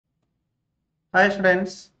Hi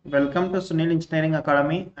students, welcome to Suneel Engineering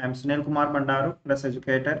Academy. I am Suneel Kumar Bandaru, plus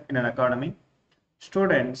educator in an academy.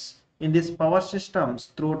 Students, in this power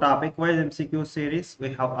systems through topic-wise MCQ series, we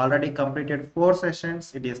have already completed 4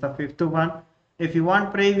 sessions. It is the 5th one. If you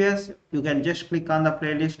want previous, you can just click on the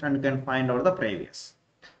playlist and you can find out the previous.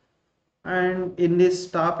 And in these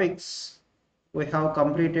topics, we have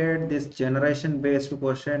completed this generation-based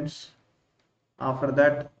questions. After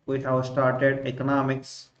that, we have started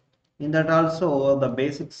economics. In that also, the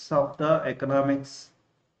basics of the economics,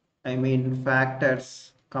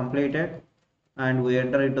 factors completed, and we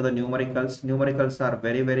enter into the numericals. Numericals are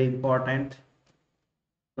very important.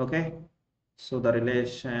 Okay, so the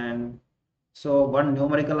relation. So one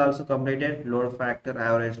numerical also completed, load factor,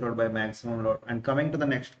 average load by maximum load. And coming to the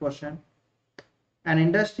next question. An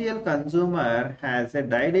industrial consumer has a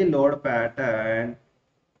daily load pattern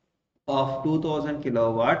of 2000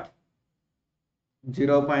 kilowatt,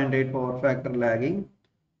 0.8 power factor lagging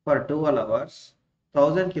for 12 hours,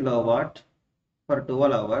 1000 kilowatt for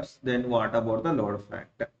 12 hours. Then what about the load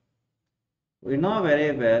factor? We know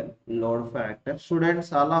very well load factor.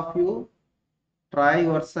 Students, all of you try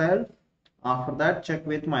yourself. After that, check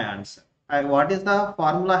with my answer. What is the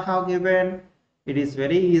formula I have given? It is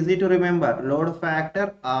very easy to remember. Load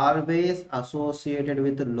factor always associated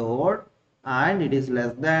with load and it is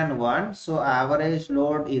less than 1. So average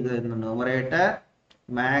load is in the numerator,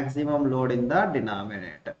 maximum load in the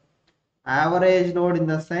denominator. Average load in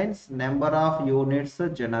the sense number of units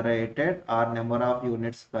generated or number of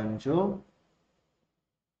units consumed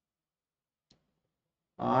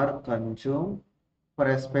for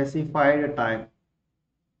a specified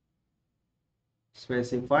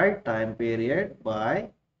time period by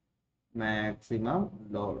maximum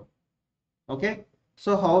load. Okay,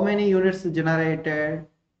 so how many units generated?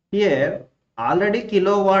 Here already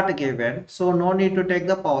kilowatt given, so no need to take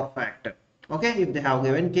the power factor. Okay, if they have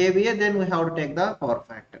given kVA, then we have to take the power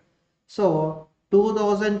factor. So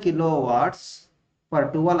 2000 kilowatts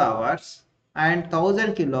for 12 hours and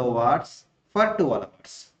 1000 kilowatts for 12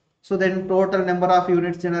 hours. So then total number of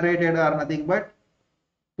units generated are nothing but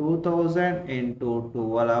 2000 into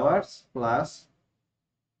 12 hours plus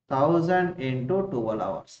 1000 into 12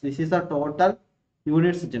 hours. This is the total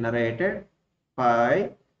units generated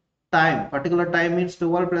by time. Particular time means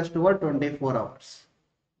 12 plus 12, 24 hours.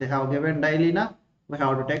 They have given daily na, we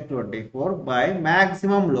have to take 24 by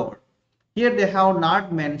maximum load. Here they have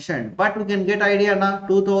not mentioned, but we can get idea na,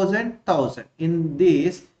 2000, 1000. In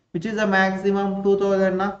this, which is the maximum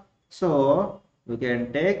 2000 na, so we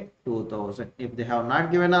can take 2000. If they have not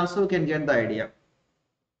given also, we can get the idea.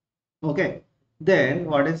 Okay, then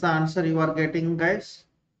what is the answer you are getting, guys?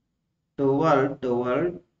 12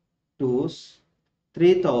 to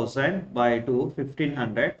 3000 by 2,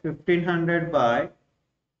 1500, 1500 by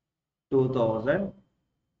 2000,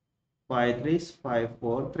 5 3s 5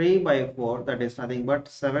 4, 3 by 4, that is nothing but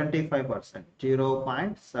 75%,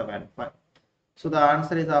 0.75. So the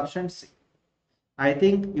answer is option C. I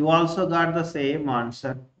think you also got the same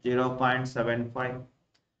answer, 0.75.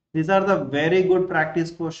 These are the very good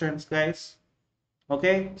practice questions, guys.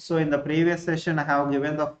 Okay, so in the previous session I have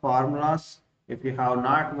given the formulas. If you have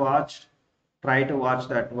not watched, try to watch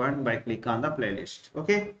that one by click on the playlist.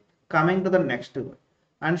 Okay, coming to the next one.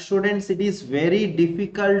 And students, it is very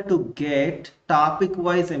difficult to get topic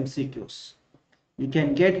wise MCQs. You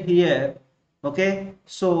can get here. Okay,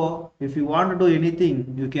 so if you want to do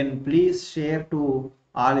anything, you can please share to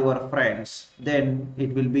all your friends, then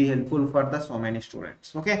it will be helpful for the so many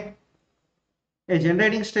students. Okay, a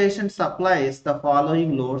generating station supplies the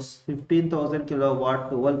following loads: 15,000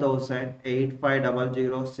 kilowatt, 12,000,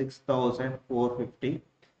 8500, 6,450.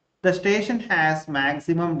 The station has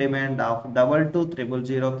maximum demand of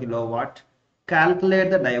 22,000 kilowatt.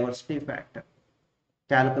 Calculate the diversity factor.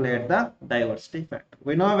 Calculate the diversity factor.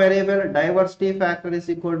 We know very well diversity factor is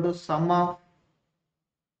equal to sum of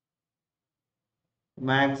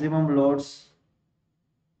maximum loads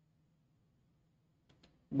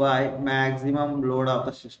by maximum load of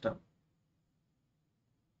the system.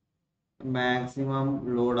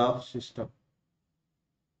 Maximum load of system.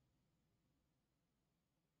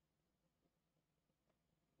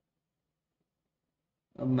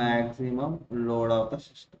 Maximum load of the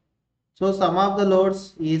system. So sum of the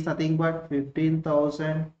loads is nothing but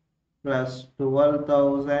 15,000 plus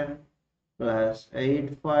 12,000 plus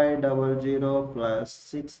 8500 plus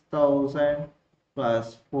 6,000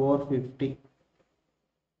 plus 450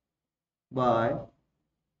 by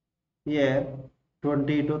here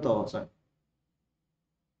 22,000.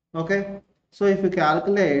 Okay, so if you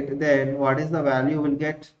calculate, then what is the value you will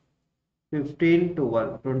get? 15 to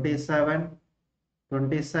 1, 27,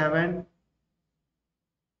 27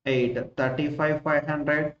 8,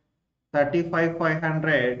 35,500,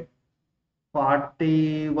 35,500,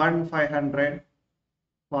 41,500,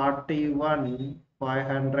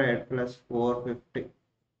 41,500 plus 450.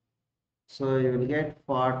 So you will get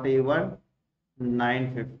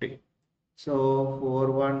 41,950. So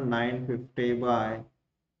 41,950 by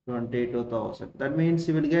 22,000. That means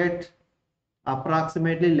you will get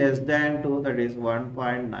approximately less than 2, that is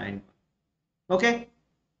 1.9. Okay.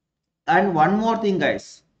 And one more thing,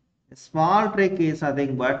 guys. A small trick is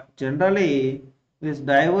nothing but generally this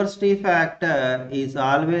diversity factor is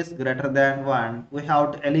always greater than 1. We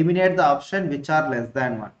have to eliminate the option which are less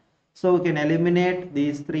than 1. So we can eliminate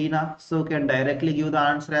these three now. So we can directly give the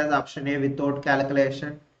answer as option A without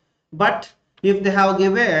calculation. But if they have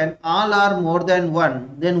given all are more than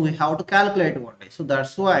 1, then we have to calculate only. So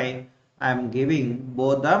that's why I am giving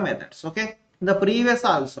both the methods. Okay. In the previous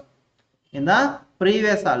also, they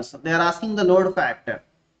are asking the load factor.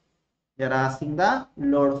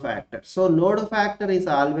 So load factor is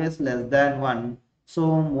always less than 1.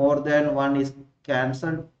 So more than 1 is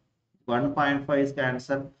cancelled. 1.5 is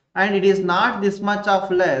cancelled. And it is not this much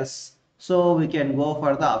of less. So we can go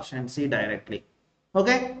for the option C directly.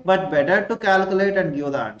 Okay. But better to calculate and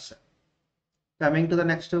give the answer. Coming to the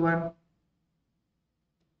next one.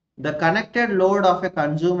 The connected load of a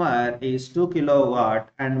consumer is 2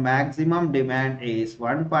 kilowatt and maximum demand is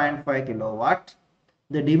 1.5 kilowatt.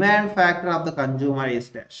 The demand factor of the consumer is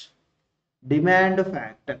dash. Demand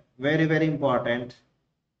factor, very, very important.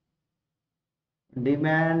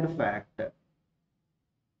 Demand factor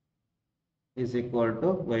is equal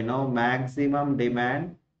to, we know, maximum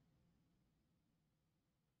demand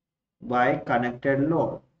by connected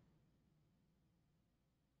load.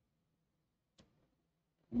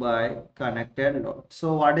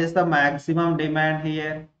 So what is the maximum demand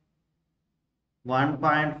here?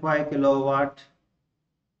 1.5 kilowatt.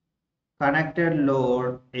 Connected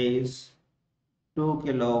load is 2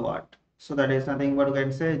 kilowatt. So that is nothing but you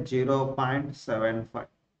can say 0.75.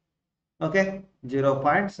 Okay,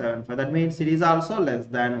 0.75. That means it is also less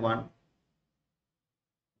than 1.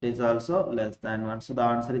 It is also less than 1. So the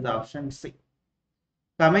answer is option C.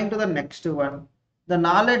 Coming to the next one. The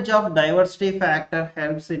knowledge of diversity factor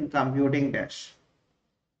helps in computing dash.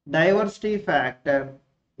 Diversity factor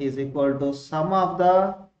is equal to sum of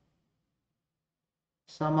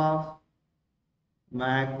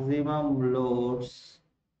maximum loads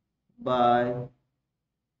by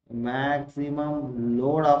maximum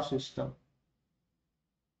load of system.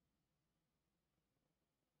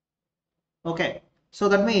 Okay, so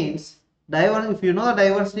that means if you know the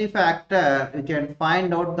diversity factor, you can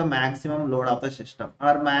find out the maximum load of the system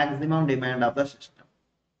or maximum demand of the system.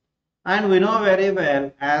 And we know very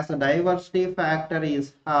well, as the diversity factor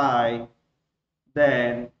is high,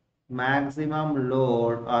 then maximum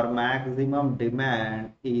load or maximum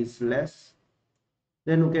demand is less.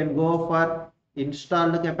 Then we can go for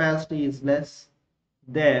installed capacity is less.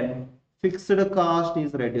 Then fixed cost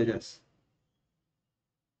is reduces.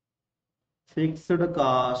 Fixed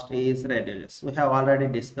cost is reduces. We have already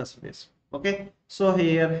discussed this. Okay. So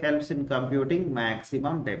here helps in computing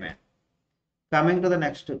maximum demand. Coming to the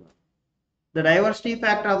next one. The diversity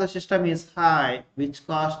factor of the system is high, which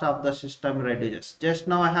cost of the system reduces. Just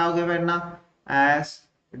now I have given as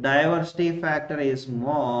diversity factor is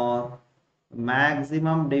more,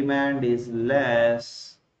 maximum demand is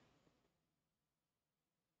less.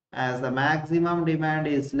 As the maximum demand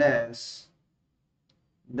is less,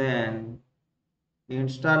 then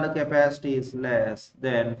installed capacity is less,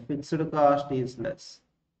 then fixed cost is less.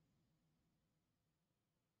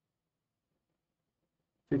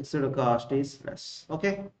 Fixed cost is less.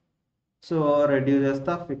 Okay, so reduces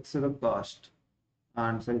the fixed cost.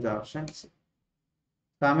 Answer is option C.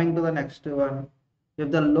 Coming to the next one. If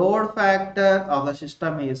the load factor of the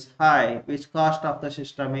system is high, which cost of the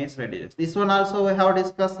system is reduced? This one also we have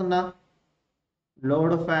discussed now.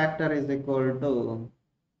 Load factor is equal to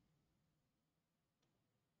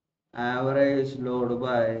average load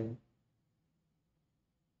by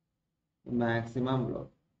maximum load.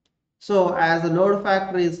 So as the load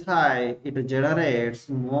factor is high, it generates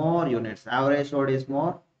more units. Average load is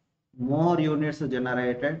more units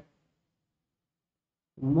generated.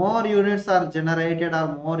 More units are generated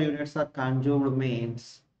or more units are consumed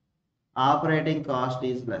means operating cost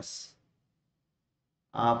is less.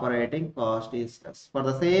 Operating cost is less. For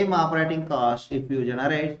the same operating cost, if you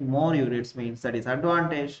generate more units means that is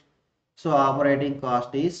advantage. So operating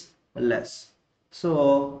cost is less.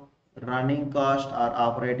 So running cost or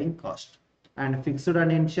operating cost and fixed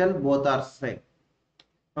and initial both are same.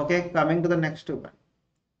 Okay, coming to the next one.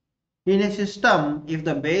 In a system, if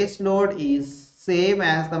the base load is same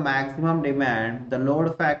as the maximum demand, the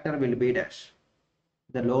load factor will be dash.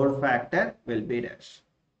 The load factor will be dash.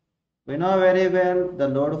 We know very well the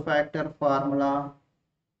load factor formula,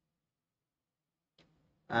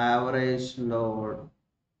 average load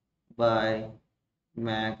by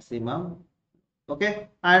maximum. Okay,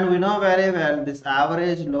 and we know very well this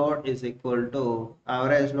average load is equal to,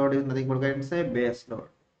 average load is nothing but we can say base load.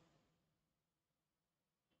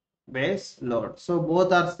 Base load. So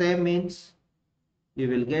both are same means you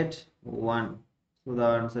will get 1. So the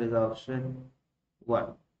answer is option 1.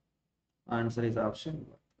 Answer is option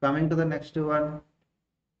 1. Coming to the next one.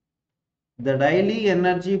 The daily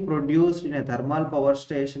energy produced in a thermal power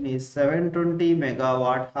station is 720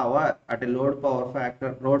 megawatt hour at a load factor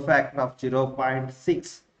of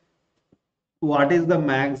 0.6. What is the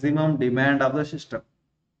maximum demand of the system?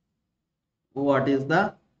 What is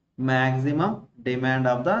the maximum demand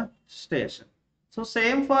of the station? So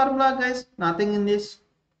same formula guys, nothing in this.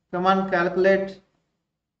 Come on, calculate.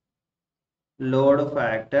 Load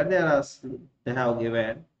factor they have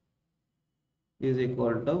given is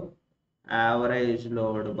equal to average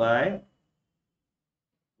load by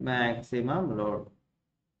maximum load.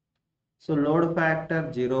 So load factor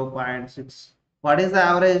 0.6. What is the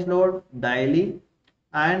average load? Daily,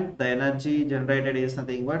 and the energy generated is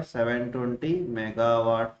nothing but 720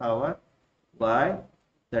 megawatt hour by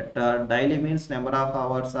that daily means number of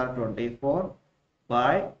hours are 24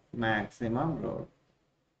 by maximum load.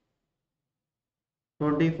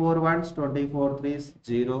 24 ones, 24 threes,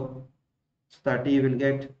 0. 30 you will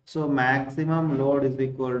get. So maximum load is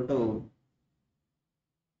equal to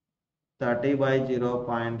 30 by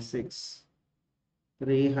 0.6,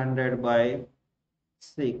 300 by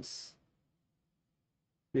 6,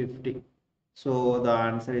 50. So the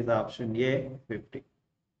answer is option A, 50.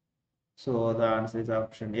 So the answer is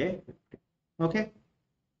option A, 50. Okay.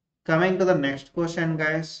 Coming to the next question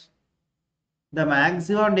guys. The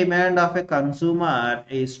maximum demand of a consumer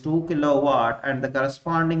is 2 kilowatt and the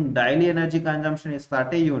corresponding daily energy consumption is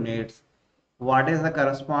 30 units. What is the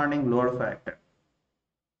corresponding load factor?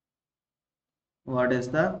 What is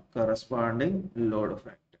the corresponding load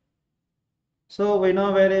factor? So we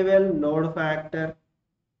know very well load factor.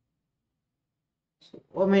 So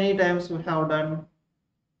how many times we have done?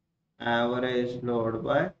 Average load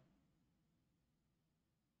by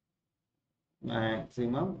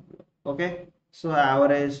maximum load. Okay. So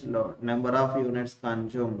average load, number of units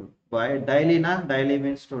consumed by daily daily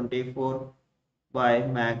means 24 by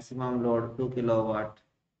maximum load 2 kilowatt.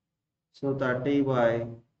 So 30 by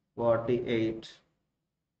 48,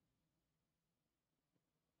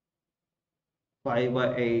 5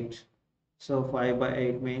 by 8. So 5 by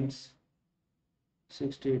 8 means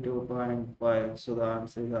 62.5. So the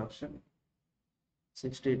answer is option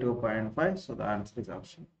 62.5. So the answer is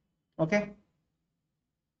option. Okay.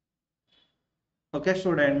 Okay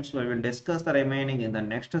students, we will discuss the remaining in the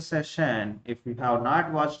next session. If you have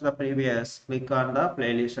not watched the previous, click on the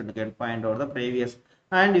playlist and you can find out the previous.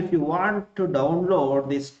 And if you want to download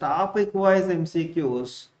this topic wise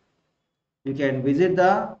MCQs, you can visit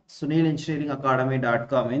the Suneel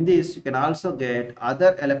Engineering-SSC. In this, you can also get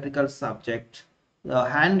other electrical subject, the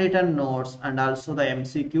handwritten notes, and also the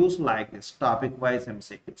MCQs like this topic wise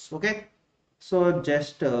MCQs. Okay, so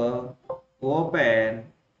just open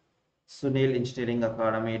Suneel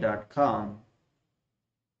Engineering-SSC.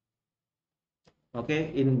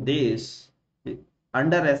 Okay, in this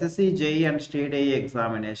under SSC, JE and State AE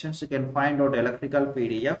examinations, you can find out electrical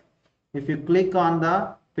PDF. If you click on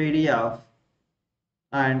the PDF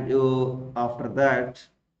and you after that,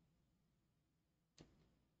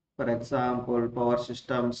 for example, power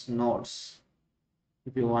systems notes.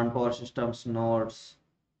 If you want power systems notes,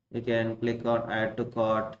 you can click on add to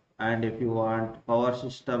cart. And if you want power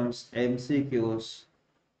systems MCQs,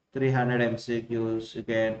 300 MCQs, you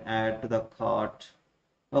can add to the cart.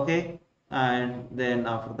 Okay, and then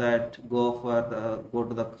after that go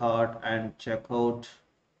to the cart and check out.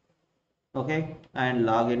 Okay, and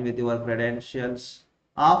log in with your credentials.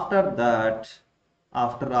 After that,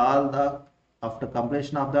 after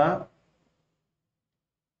completion of the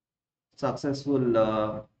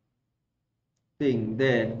successful thing,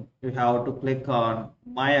 then you have to click on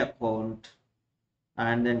my account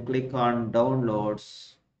and then click on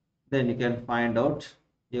downloads. Then you can find out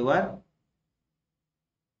your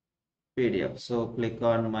PDF. So click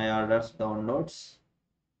on my orders downloads.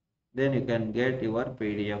 Then you can get your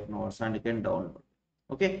PDF notes and you can download.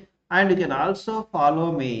 Okay, and you can also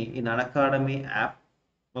follow me in UNACADEMY app.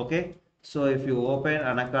 Okay, so if you open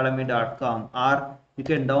unacademy.com, or you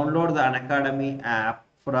can download the UNACADEMY app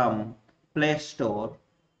from Play Store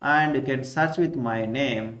and you can search with my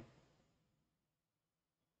name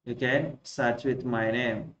you can search with my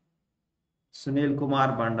name, Sunil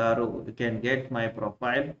Kumar Bandaru. You can get my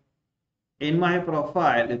profile. In my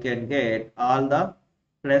profile, you can get all the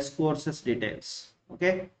plus courses details.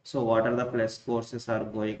 Okay, so what are the plus courses are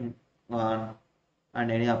going on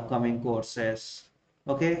and any upcoming courses.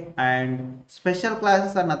 Okay, and special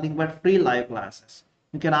classes are nothing but free live classes.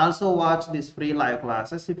 You can also watch these free live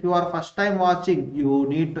classes. If you are first time watching, you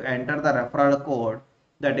need to enter the referral code,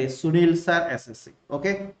 that is Sunil Sir SSC.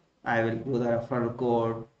 Okay, I will give the referral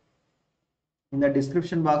code in the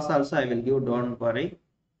description box also. I will give, don't worry.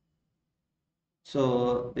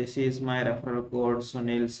 So this is my referral code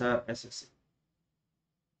Sunil Sir SSC.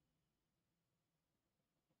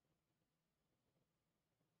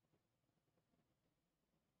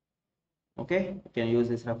 Okay, you can use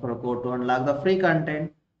this referral code to unlock the free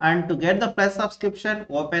content. And to get the plus subscription,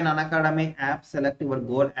 open Unacademy app, select your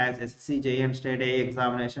goal as SSC, JEE and State A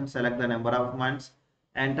examination, select the number of months,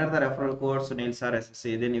 enter the referral code Sunil Sir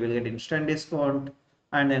SSC, then you will get instant discount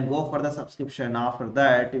and then go for the subscription. After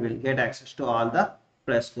that, you will get access to all the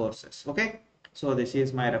plus courses. Okay, so this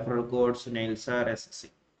is my referral code Sunil Sir SSC.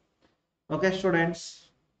 Okay, students.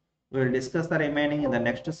 We will discuss the remaining in the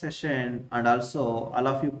next session, and also all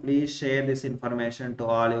of you please share this information to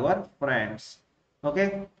all your friends.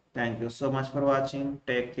 Okay, thank you so much for watching.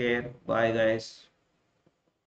 Take care. Bye guys.